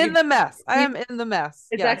 in the mess. I you, am in the mess.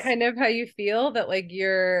 is that Yes. kind of how you feel, that like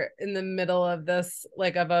you're in the middle of this,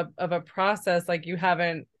 like of a process, like you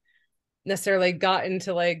haven't necessarily gotten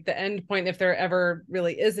to like the end point, if there ever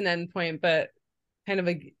really is an end point, but kind of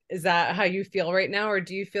like, is that how you feel right now? Or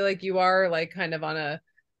do you feel like you are like kind of on a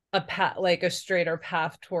path, like a straighter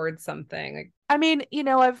path towards something? Like, I mean,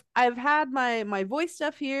 I've had my voice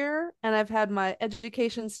stuff here, and I've had my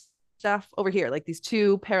education stuff over here, like these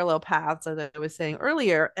two parallel paths, as I was saying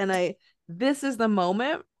earlier. And this is the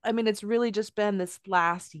moment. I mean, it's really just been this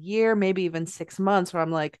last year, maybe even 6 months, where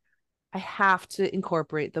I'm like, I have to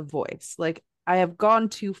incorporate the voice. Like, I have gone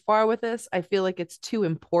too far with this. I feel like it's too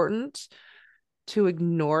important to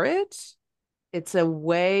ignore it. It's a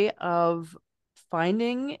way of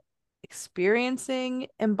finding, experiencing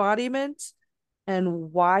embodiment.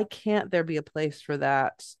 And why can't there be a place for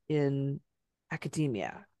that in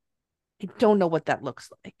academia? I don't know what that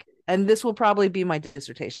looks like. And this will probably be my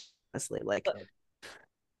dissertation, honestly. Like,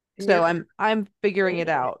 so I'm figuring it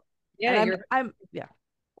out. yeah, And you're I'm yeah.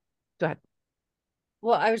 Go ahead.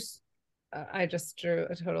 well, I just drew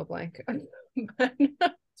a total blank.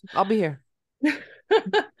 I'll be here.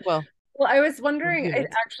 Well, Well, I was wondering, here.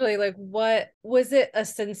 actually, like, what was it, a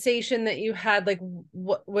sensation that you had? Like,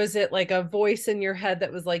 what was it, like a voice in your head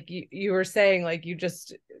that was like, you were saying, like, you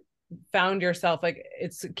just found yourself, like,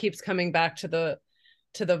 it keeps coming back to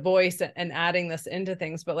the voice and adding this into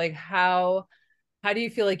things. But like, how do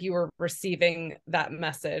you feel like you were receiving that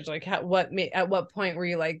message? Like, at what point were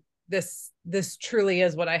you like, this truly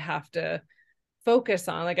is what I have to focus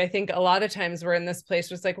on? Like, I think a lot of times we're in this place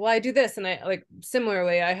where it's like, well, I do this, and I like,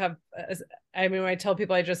 similarly, I mean, when I tell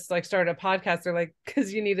people I just like started a podcast, they're like,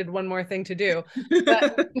 because you needed one more thing to do.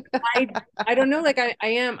 But I don't know, like,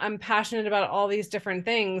 I'm passionate about all these different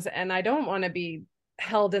things, and I don't want to be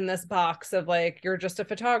held in this box of like, you're just a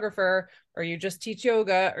photographer, or you just teach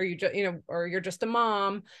yoga, or you just, or you're just a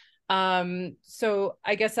mom. So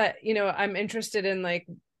I guess I'm interested in like,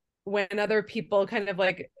 when other people kind of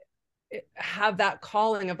like have that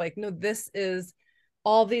calling of like, no, this is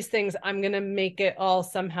all these things, I'm going to make it all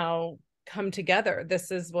somehow come together.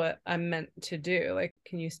 This is what I'm meant to do. Like,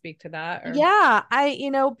 can you speak to that? Or Yeah,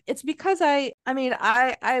 it's because I mean,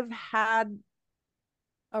 I've had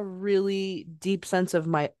a really deep sense of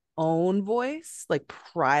my own voice, like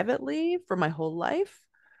privately, for my whole life.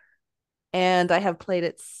 And I have played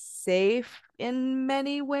it safe in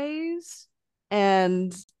many ways.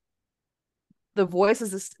 And the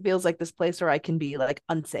voice feels like this place where I can be like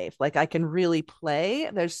unsafe. Like, I can really play.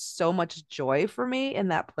 There's so much joy for me in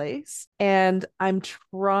that place. And I'm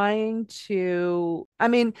trying to, I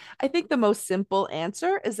mean, I think the most simple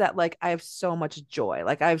answer is that like I have so much joy.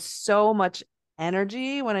 Like, I have so much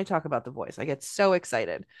energy when I talk about the voice. I get so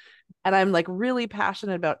excited. And I'm like really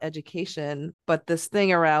passionate about education, but this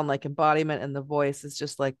thing around like embodiment and the voice is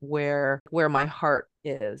just like where my heart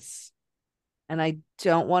is. And I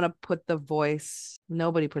don't want to put the voice,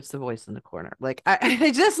 nobody puts the voice in the corner. Like,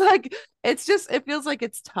 I just like, it feels like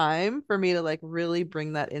it's time for me to like really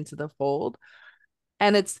bring that into the fold.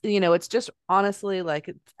 And it's just honestly like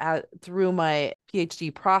through my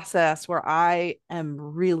PhD process where I am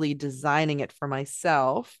really designing it for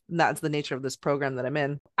myself. And that's the nature of this program that I'm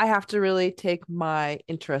in. I have to really take my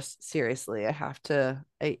interests seriously. It's an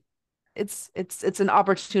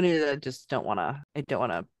opportunity that I don't want to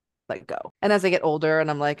let go. And as I get older and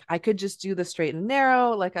I'm like, I could just do the straight and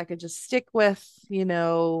narrow, like I could just stick with,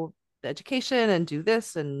 the education and do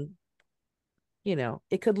this, and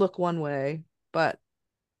it could look one way, but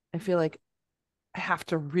I feel like I have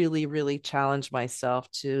to really, really challenge myself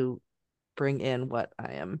to bring in what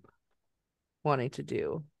I am wanting to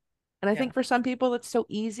do. And I yeah, think for some people it's so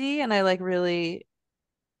easy, and I like really,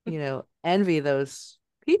 envy those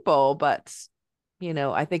people, but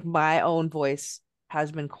I think my own voice has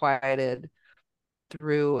been quieted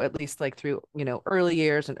through, at least like through, early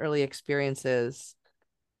years and early experiences.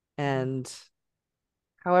 And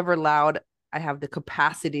however loud I have the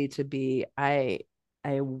capacity to be, I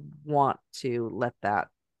want to let that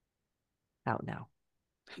out now.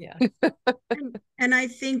 yeah, And I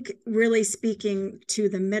think really speaking to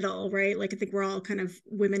the middle, right? Like I think we're all kind of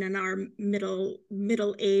women in our middle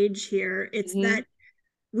age here. It's Mhm. that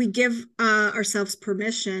we give ourselves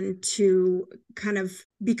permission to kind of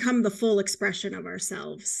become the full expression of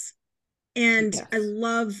ourselves. And I Yes.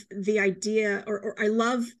 love the idea, or I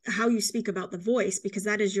love how you speak about the voice, because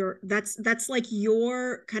that is that's like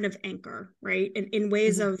your kind of anchor, right? In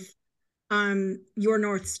ways Mhm. of your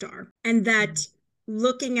North Star. And that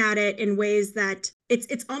looking at it in ways that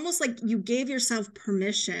it's almost like you gave yourself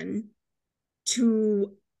permission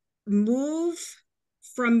to move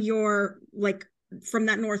from your, like, from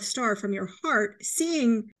that North Star, from your heart,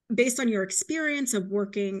 seeing based on your experience of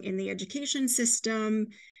working in the education system,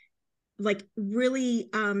 like really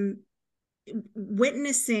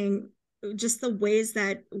witnessing just the ways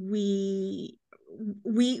that we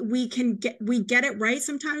get it right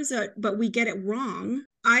sometimes, but we get it wrong.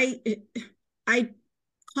 I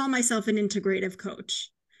call myself an integrative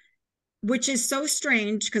coach, which is so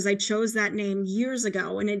strange because I chose that name years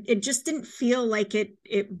ago, and it just didn't feel like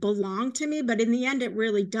it belonged to me, but in the end it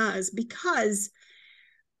really does, because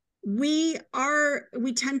we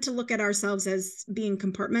tend to look at ourselves as being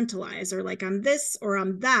compartmentalized, or like I'm this or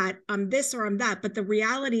I'm that, I'm this or I'm that. But the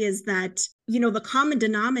reality is that, the common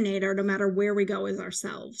denominator, no matter where we go, is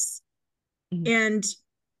ourselves. Mhm. And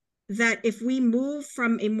that if we move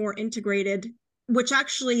from a more integrated, which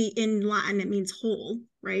actually in Latin it means whole,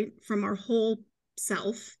 right, from our whole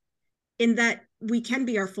self, in that we can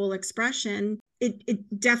be our full expression,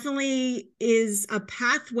 it definitely is a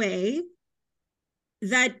pathway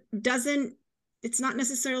that doesn't, it's not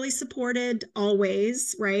necessarily supported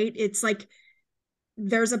always, right? It's like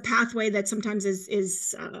there's a pathway that sometimes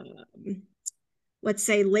is let's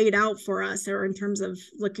say laid out for us, or in terms of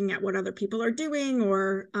looking at what other people are doing,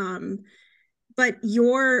 or but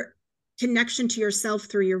your connection to yourself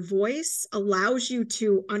through your voice allows you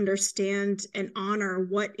to understand and honor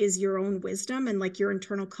what is your own wisdom and like your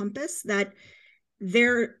internal compass. That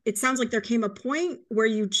there, it sounds like there came a point where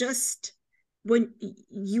you just, when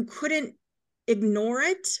you couldn't ignore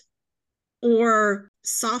it or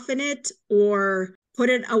soften it or put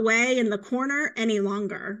it away in the corner any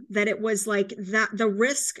longer, that it was like that the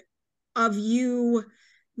risk of you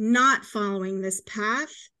not following this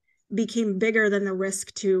path became bigger than the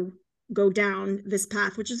risk to go down this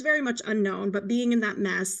path, which is very much unknown. But being in that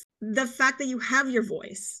mess, the fact that you have your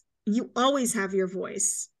voice, you always have your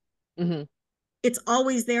voice, Mhm. it's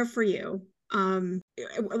always there for you. And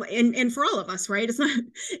for all of us, right?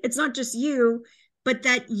 It's not just you, but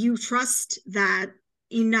that you trust that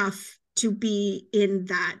enough to be in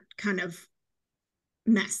that kind of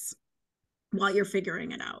mess while you're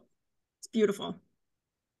figuring it out. It's beautiful.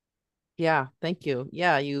 Yeah, thank you.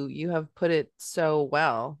 Yeah, you have put it so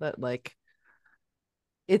well that like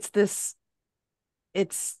it's this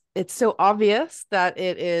it's so obvious that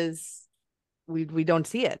it is we don't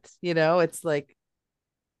see it, you know? It's like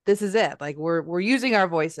this is it. Like we're using our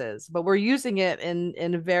voices, but we're using it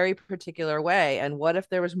in a very particular way. And what if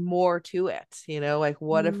there was more to it? You know, like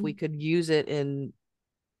what if we Mm. could use it in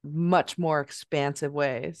much more expansive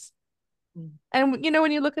ways? And you know,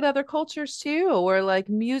 when you look at other cultures too, where like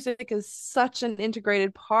music is such an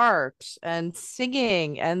integrated part and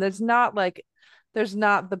singing, and there's not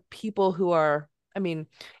the people who are, I mean,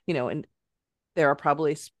 you know, and there are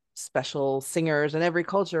probably special singers in every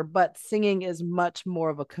culture, but singing is much more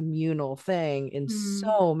of a communal thing in Mm.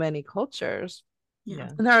 so many cultures. Yeah.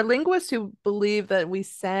 And there are linguists who believe that we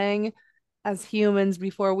sang as humans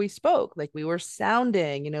before we spoke, like we were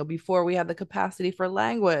sounding, you know, before we had the capacity for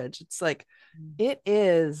language. It's like it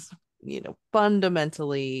is, you know,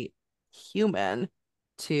 fundamentally human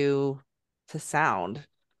to sound,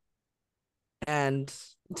 and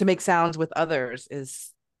to make sounds with others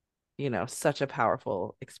is, you know, such a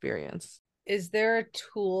powerful experience. Is there a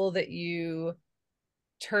tool that you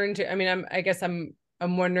turn to? I mean, I guess I'm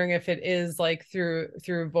wondering if it is like through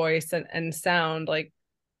voice and sound, like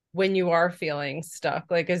when you are feeling stuck,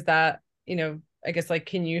 like is that, I guess, like,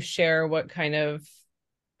 can you share what kind of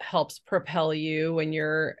helps propel you when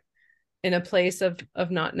you're in a place of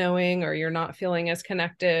not knowing, or you're not feeling as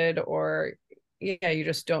connected, or yeah, you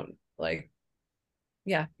just don't like,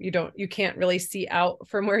 yeah, you can't really see out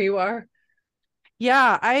from where you are.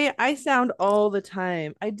 Yeah, I sound all the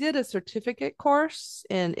time. I did a certificate course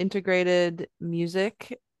in integrated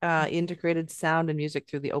music, integrated sound and music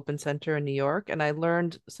through the Open Center in New York, and I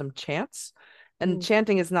learned some chants. And Mm.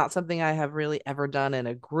 chanting is not something I have really ever done in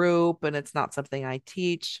a group, and it's not something I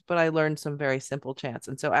teach, but I learned some very simple chants.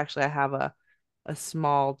 And so actually I have a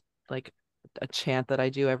small, like, a chant that I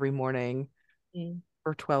do every morning Mm.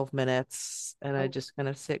 for 12 minutes, and I Oh, just kind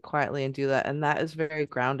of sit quietly and do that, and that is very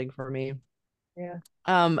grounding for me. yeah.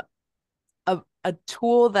 Um, a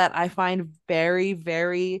tool that I find very,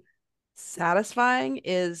 very satisfying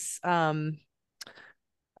is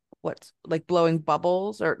what's like blowing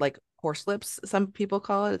bubbles, or like horse lips, some people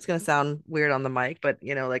call it. It's going to sound weird on the mic, but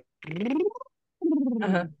like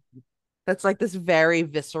Uh-huh. that's like this very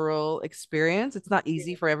visceral experience. It's not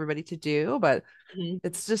easy for everybody to do, but Mhm.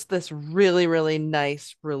 it's just this really, really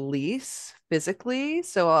nice release physically.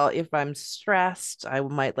 So if I'm stressed, I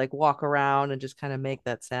might like walk around and just kind of make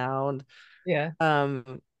that sound. Yeah.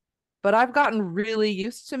 But I've gotten really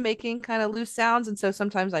used to making kind of loose sounds. And so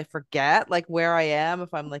sometimes I forget like where I am.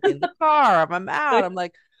 If I'm like in the car, if I'm out, I'm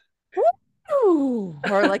like, woo,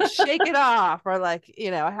 or like shake it off, or like,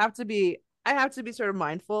 I have to be sort of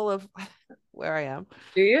mindful of where I am.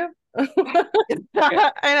 Do you? I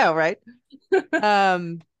know, right?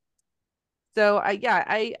 Um, so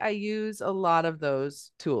I use a lot of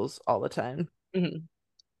those tools all the time. Mhm.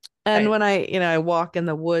 And I when I walk in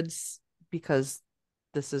the woods, because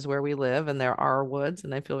this is where we live and there are woods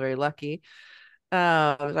and I feel very lucky.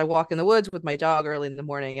 I walk in the woods with my dog early in the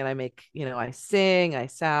morning and I sing, I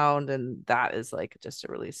sound, and that is like just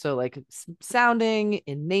a release. So like sounding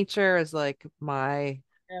in nature is like my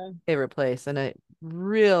yeah. favorite place. And a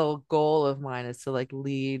real goal of mine is to like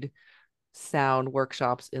lead sound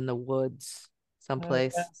workshops in the woods, Oh,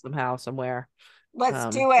 someplace, somehow, somewhere. Let's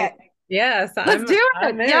Um, do it. yes, let's do it.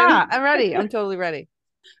 I'm Yeah, in. I'm ready. I'm totally ready.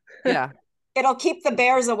 Yeah. It'll keep the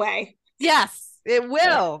bears away. Yes, it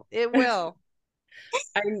will. It will.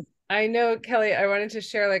 I I know, Kelly, I wanted to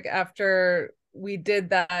share like after we did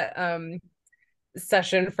that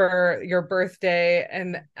session for your birthday,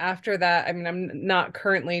 and after that, I mean, I'm not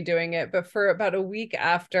currently doing it, but for about a week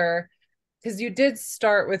after, because you did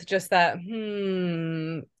start with just that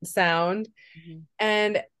sound. Mhm.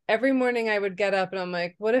 And every morning I would get up and I'm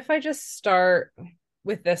like, what if I just start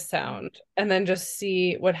with this sound and then just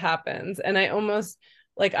see what happens? And I almost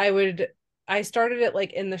like I started it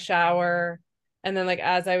like in the shower, and then like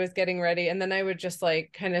as I was getting ready, and then I would just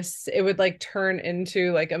like kind of it would like turn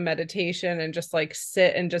into like a meditation and just like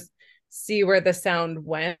sit and just see where the sound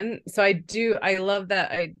went. So I love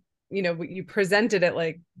that you presented it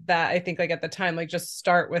like that. I think like at the time, like just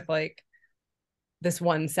start with like this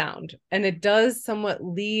one sound, and it does somewhat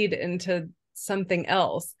lead into something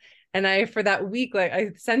else. And I, for that week, like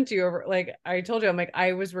I sent you over, like I told you, I'm like,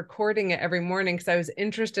 I was recording it every morning because I was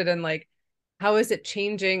interested in like, how is it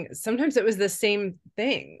changing? Sometimes it was the same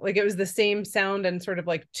thing, like it was the same sound and sort of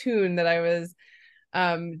like tune that I was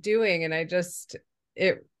doing. And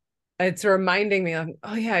it's reminding me, like,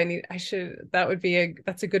 oh yeah,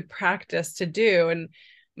 that's a good practice to do. And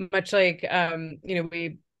much like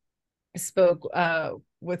we spoke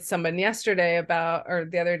with someone yesterday about, or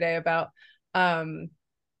the other day about, um,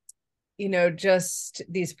 just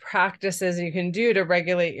these practices you can do to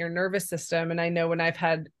regulate your nervous system. And I know when I've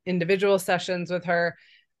had individual sessions with her,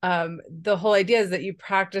 the whole idea is that you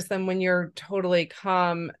practice them when you're totally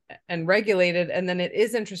calm and regulated. And then it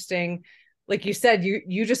is interesting, like you said,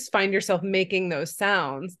 you just find yourself making those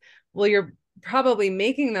sounds. Well, you're probably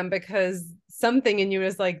making them because something in you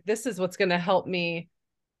is like, this is what's going to help me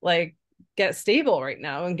like get stable right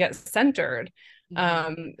now and get centered.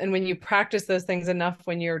 Mhm. And when you practice those things enough,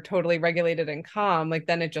 when you're totally regulated and calm, like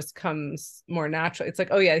then it just comes more natural. It's like,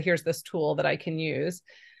 oh yeah, here's this tool that I can use.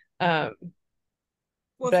 Mhm. um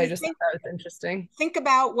Well, but if I you just thought think that was interesting. think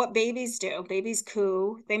about what babies do. Babies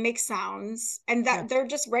coo, they make sounds, and Yeah. that they're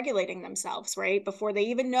just regulating themselves, right? Before they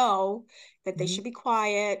even know that they Mhm. should be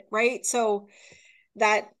quiet, right? So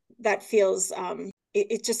that that feels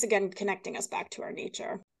it's just again connecting us back to our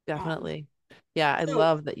nature. Um, Definitely. Yeah, I so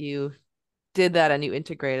love that you did that and you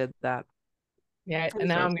integrated that. Yeah, and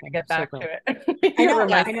now So I'm gonna cool. get So back cool. to it. I You're know,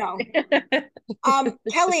 Yeah. I reminding know. me.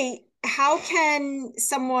 Kelly, how can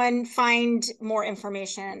someone find more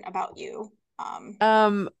information about you?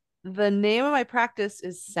 Um, the name of my practice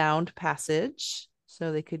is Sound Passage.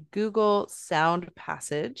 So they could Google Sound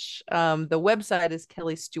Passage. The website is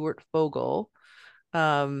Kelly Stewart Vogel.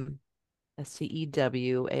 Um, Stewart.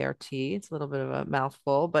 It's a little bit of a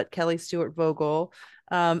mouthful, but Kelly Stewart Vogel.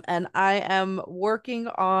 And I am working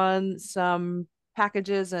on some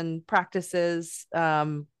packages and practices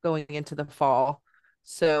going into the fall.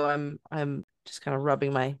 So I'm just kind of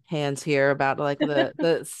rubbing my hands here about like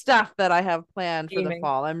the stuff that I have planned for the Gaming.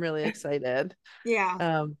 fall. I'm really excited.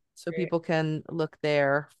 Yeah. So Great. people can look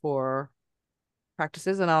there for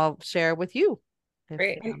practices, and I'll share with you if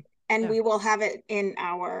Great. And yeah, we will have it in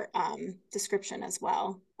our description as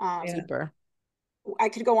well. Yeah, super. I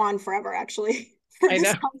could go on forever actually for I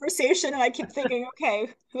this know. conversation, and I keep thinking,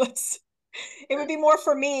 okay, let's. It would be more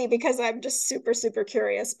for me because I'm just super, super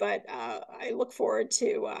curious. But I look forward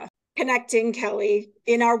to connecting, Kelly,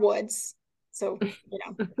 in our woods. So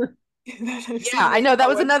Yeah, I know that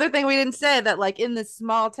was another thing we didn't say, that like in this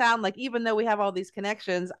small town, like even though we have all these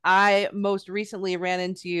connections, I most recently ran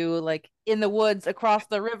into you like in the woods across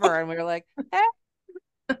the river, and we were like, hey,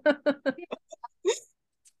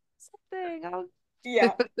 something.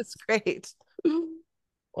 Yeah. It's great.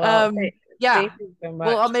 Well, Yeah. thank you so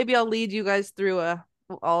Well, much. maybe I'll lead you guys through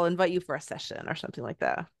I'll invite you for a session or something like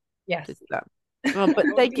that Yes. to do that. But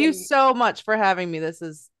thank you so much for having me. This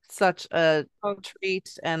is such a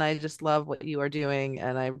treat, and I just love what you are doing,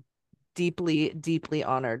 and I'm deeply, deeply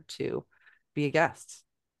honored to be a guest.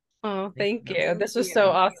 Oh, thank you. Thank This was you. so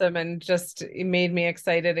awesome, and just it made me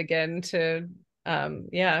excited again to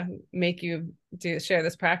yeah, make you share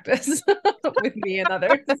this practice with me and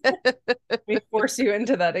others. We force you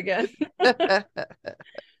into that again. But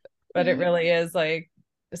it really is like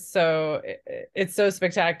so it's so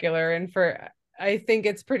spectacular, and for I think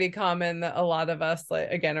it's pretty common that a lot of us like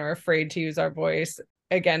again are afraid to use our voice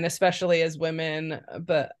again, especially as women,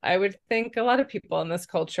 but I would think a lot of people in this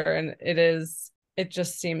culture, and it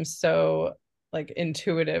just seems so like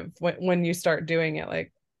intuitive when you start doing it,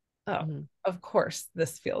 like, oh, of course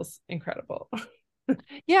this feels incredible.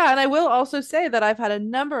 Yeah, and I will also say that I've had a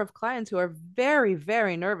number of clients who are very,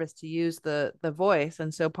 very nervous to use the voice,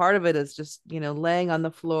 and so part of it is just, laying on the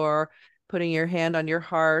floor, putting your hand on your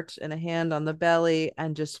heart and a hand on the belly,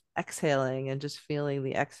 and just exhaling and just feeling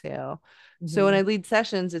the exhale. So when I lead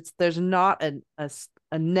sessions, there's not a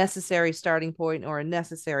necessary starting point or a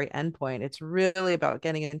necessary end point. It's really about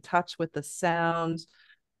getting in touch with the sounds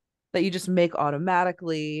that you just make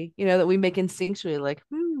automatically, that we make instinctually, like,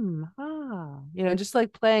 just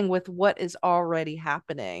like playing with what is already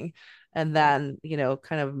happening, and then,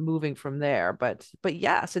 kind of moving from there. But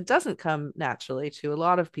yes, it doesn't come naturally to a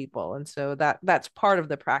lot of people. And so that's part of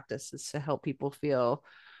the practice, is to help people feel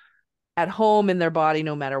at home in their body,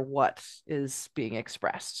 no matter what is being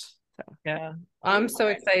expressed. So. Yeah, I'm so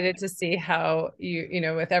excited to see how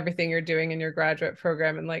with everything you're doing in your graduate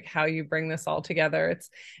program, and like how you bring this all together.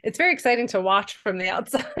 It's very exciting to watch from the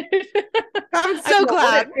outside. I'm so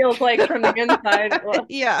glad. What it feels like from the inside. Well,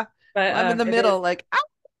 yeah, but I'm in the middle, like,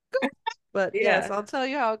 but yeah. Yes, I'll tell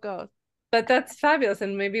you how it goes. But that's fabulous,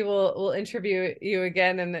 and maybe we'll interview you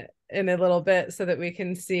again in a little bit so that we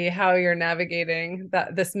can see how you're navigating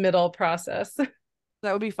this middle process.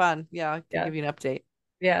 That would be fun. Yeah, I can give you an update.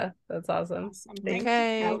 Yeah, that's awesome. Thank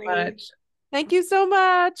Okay. you, so much. Thank you so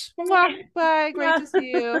much. Bye. Great to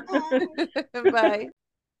see you. Bye.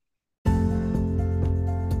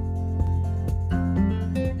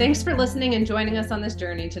 Thanks for listening and joining us on this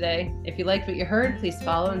journey today. If you liked what you heard, please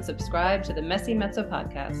follow and subscribe to the Messy Mezzo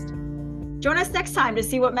podcast. Join us next time to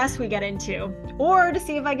see what mess we get into, or to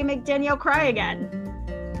see if I can make Danielle cry again.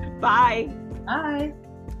 Bye. Bye.